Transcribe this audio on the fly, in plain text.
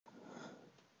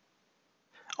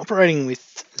Operating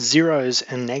with zeros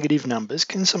and negative numbers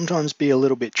can sometimes be a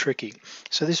little bit tricky.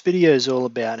 So this video is all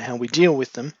about how we deal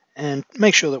with them and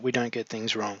make sure that we don't get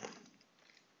things wrong.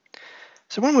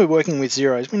 So when we're working with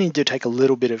zeros, we need to take a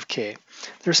little bit of care.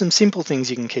 There are some simple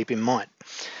things you can keep in mind.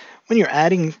 When you're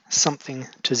adding something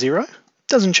to zero, it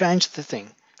doesn't change the thing.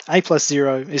 A plus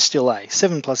 0 is still A.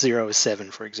 7 plus 0 is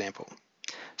 7, for example.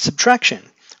 Subtraction.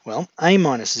 Well, A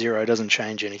minus 0 doesn't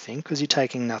change anything because you're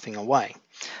taking nothing away.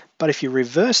 But if you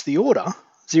reverse the order,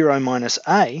 0 minus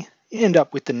A, you end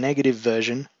up with the negative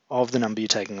version of the number you're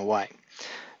taking away.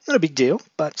 Not a big deal,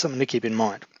 but something to keep in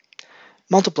mind.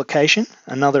 Multiplication,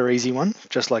 another easy one,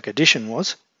 just like addition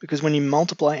was, because when you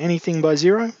multiply anything by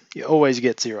 0, you always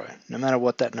get 0, no matter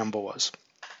what that number was.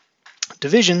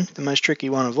 Division, the most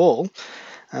tricky one of all.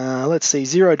 Let's see,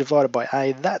 0 divided by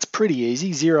A, that's pretty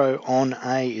easy. 0 on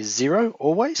A is 0,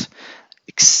 always,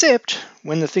 except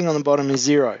when the thing on the bottom is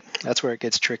 0. That's where it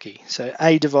gets tricky. So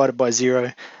A divided by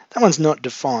 0, that one's not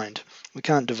defined. We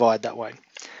can't divide that way.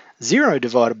 0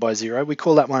 divided by 0, we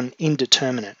call that one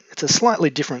indeterminate. It's a slightly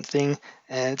different thing,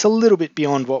 and it's a little bit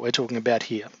beyond what we're talking about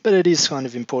here, but it is kind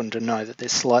of important to know that they're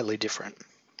slightly different.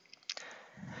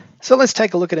 So let's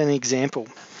take a look at an example.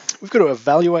 We've got to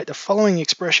evaluate the following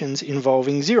expressions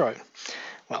involving 0.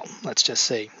 Well, let's just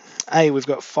see. A, we've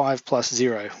got 5 plus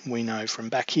 0. We know from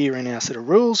back here in our set of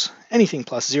rules, anything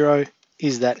plus 0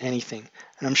 is that anything.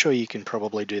 And I'm sure you can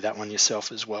probably do that one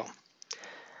yourself as well.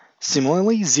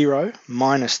 Similarly, 0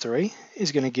 minus 3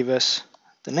 is going to give us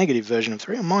the negative version of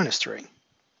 3, or minus 3.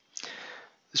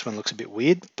 This one looks a bit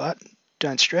weird, but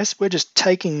don't stress. We're just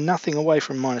taking nothing away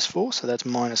from minus 4, so that's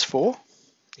minus 4.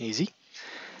 Easy.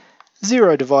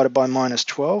 0 divided by minus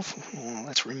 12. Well,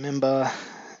 let's remember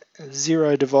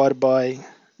 0 divided by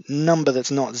number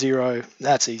that's not 0.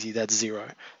 That's easy, that's 0.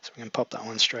 So we can pop that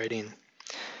one straight in.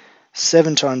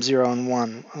 7 times 0 and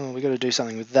 1. Oh, we've got to do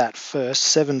something with that first.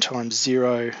 7 times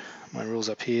 0, my rules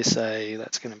up here say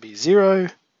that's going to be 0.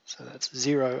 So that's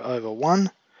 0 over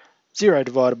 1. 0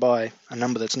 divided by a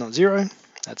number that's not 0,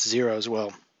 that's 0 as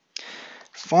well.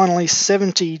 Finally,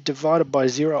 70 divided by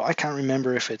 0, I can't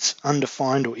remember if it's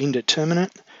undefined or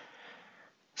indeterminate.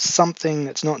 Something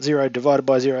that's not 0 divided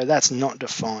by 0, that's not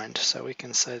defined. So we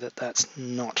can say that that's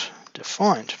not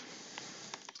defined.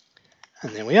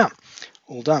 And there we are,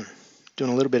 all done.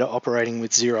 Doing a little bit of operating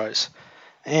with zeros.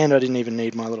 And I didn't even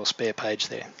need my little spare page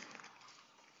there.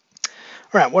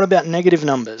 All right, what about negative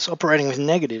numbers? Operating with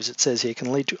negatives, it says here,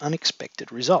 can lead to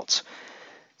unexpected results.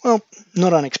 Well,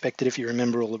 not unexpected if you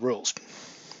remember all the rules.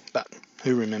 But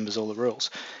who remembers all the rules?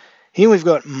 Here we've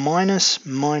got minus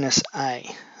A.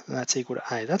 That's equal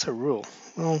to A. That's a rule.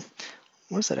 Well,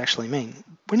 what does that actually mean?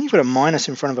 When you've got a minus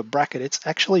in front of a bracket, it's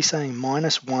actually saying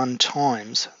minus 1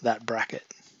 times that bracket.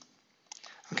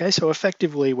 Okay, so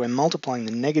effectively we're multiplying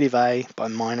the negative A by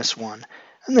minus 1,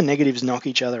 and the negatives knock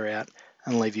each other out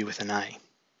and leave you with an A.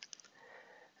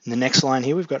 In the next line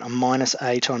here, we've got a minus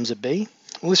A times a B.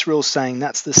 Well, this rule is saying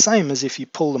that's the same as if you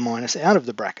pull the minus out of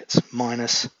the brackets,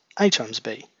 minus A times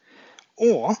B,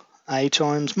 or A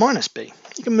times minus B.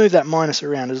 You can move that minus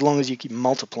around as long as you keep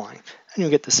multiplying, and you'll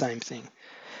get the same thing.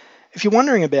 If you're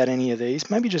wondering about any of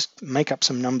these, maybe just make up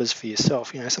some numbers for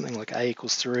yourself, something like A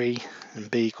equals 3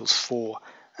 and B equals 4,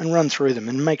 and run through them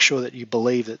and make sure that you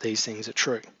believe that these things are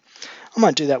true. I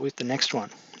might do that with the next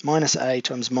one. Minus A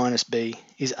times minus B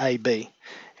is AB.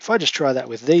 If I just try that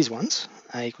with these ones,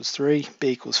 A equals 3, B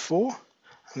equals 4, I'm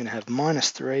going to have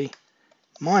minus 3,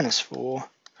 minus 4.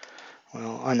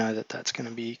 Well, I know that that's going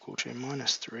to be equal to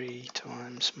minus 3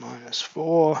 times minus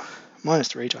 4. Minus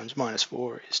 3 times minus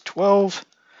 4 is 12.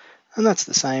 And that's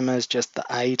the same as just the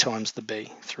A times the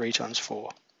B, 3 times 4.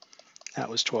 That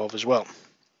was 12 as well.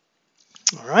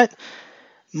 All right,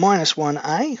 minus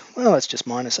 1A, well, that's just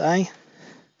minus A.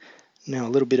 Now a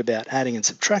little bit about adding and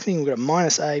subtracting. We've got a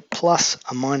minus A plus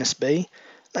a minus B.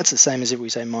 That's the same as if we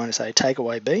say minus A take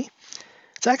away B.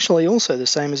 It's actually also the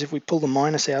same as if we pull the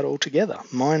minus out altogether,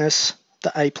 minus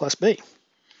the A plus B.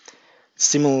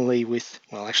 Similarly with,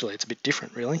 well, actually it's a bit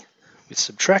different really. With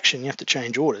subtraction, you have to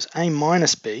change orders. A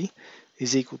minus B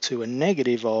is equal to a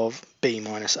negative of B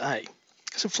minus A,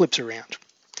 because it flips around.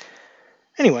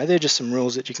 Anyway, they're just some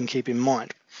rules that you can keep in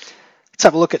mind. Let's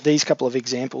have a look at these couple of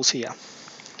examples here.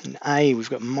 In A, we've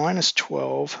got minus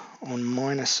 12 on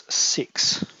minus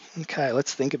 6. Okay,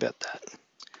 let's think about that.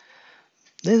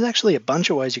 There's actually a bunch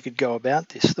of ways you could go about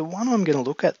this. The one I'm going to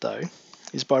look at, though,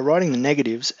 is by writing the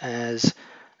negatives as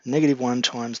negative 1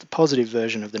 times the positive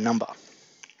version of the number.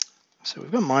 So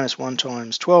we've got minus 1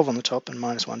 times 12 on the top and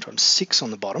minus 1 times 6 on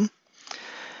the bottom.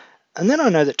 And then I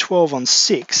know that 12 on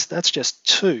 6, that's just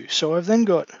 2. So I've then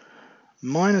got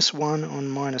minus 1 on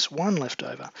minus 1 left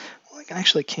over. Well, I can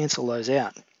actually cancel those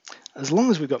out. As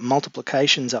long as we've got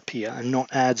multiplications up here and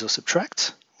not adds or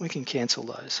subtracts, we can cancel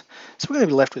those. So we're going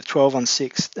to be left with 12 on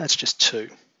 6, that's just 2.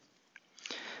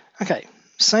 Okay,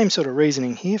 same sort of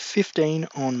reasoning here, 15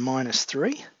 on minus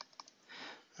 3.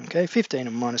 Okay, 15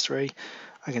 on minus 3,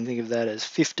 I can think of that as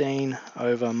 15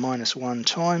 over minus 1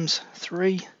 times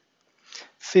 3.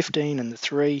 15 and the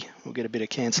 3, we'll get a bit of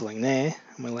cancelling there,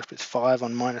 and we're left with 5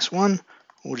 on minus 1,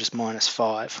 or just minus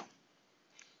 5.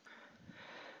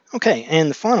 Okay, and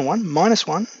the final one, minus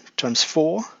 1 times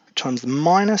 4 times the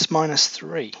minus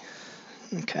 3.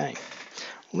 Okay,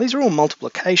 well, these are all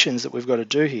multiplications that we've got to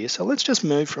do here, so let's just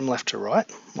move from left to right,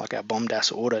 like our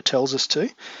BOMDAS order tells us to.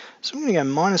 So I'm going to go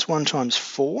minus 1 times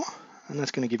 4, and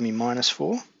that's going to give me minus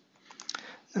 4.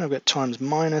 Then I've got times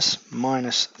minus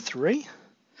 3.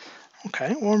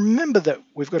 Okay, well remember that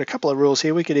we've got a couple of rules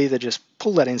here. We could either just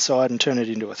pull that inside and turn it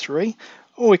into a 3,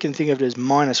 or we can think of it as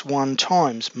minus 1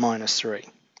 times minus 3.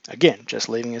 Again, just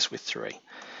leaving us with 3.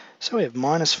 So we have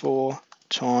minus 4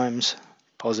 times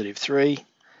positive 3,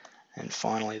 and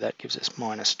finally that gives us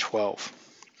minus 12.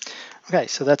 Okay,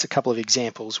 so that's a couple of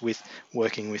examples with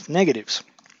working with negatives.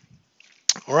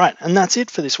 Alright, and that's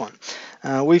it for this one.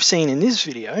 We've seen in this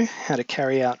video how to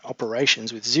carry out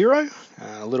operations with 0,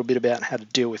 a little bit about how to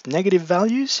deal with negative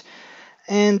values,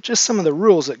 and just some of the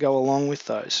rules that go along with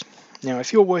those. Now,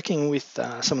 if you're working with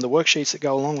some of the worksheets that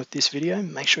go along with this video,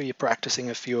 make sure you're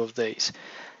practicing a few of these.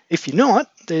 If you're not,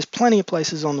 there's plenty of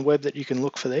places on the web that you can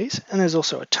look for these, and there's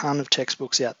also a ton of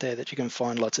textbooks out there that you can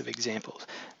find lots of examples.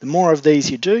 The more of these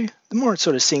you do, the more it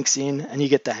sort of sinks in and you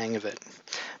get the hang of it.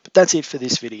 But that's it for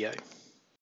this video.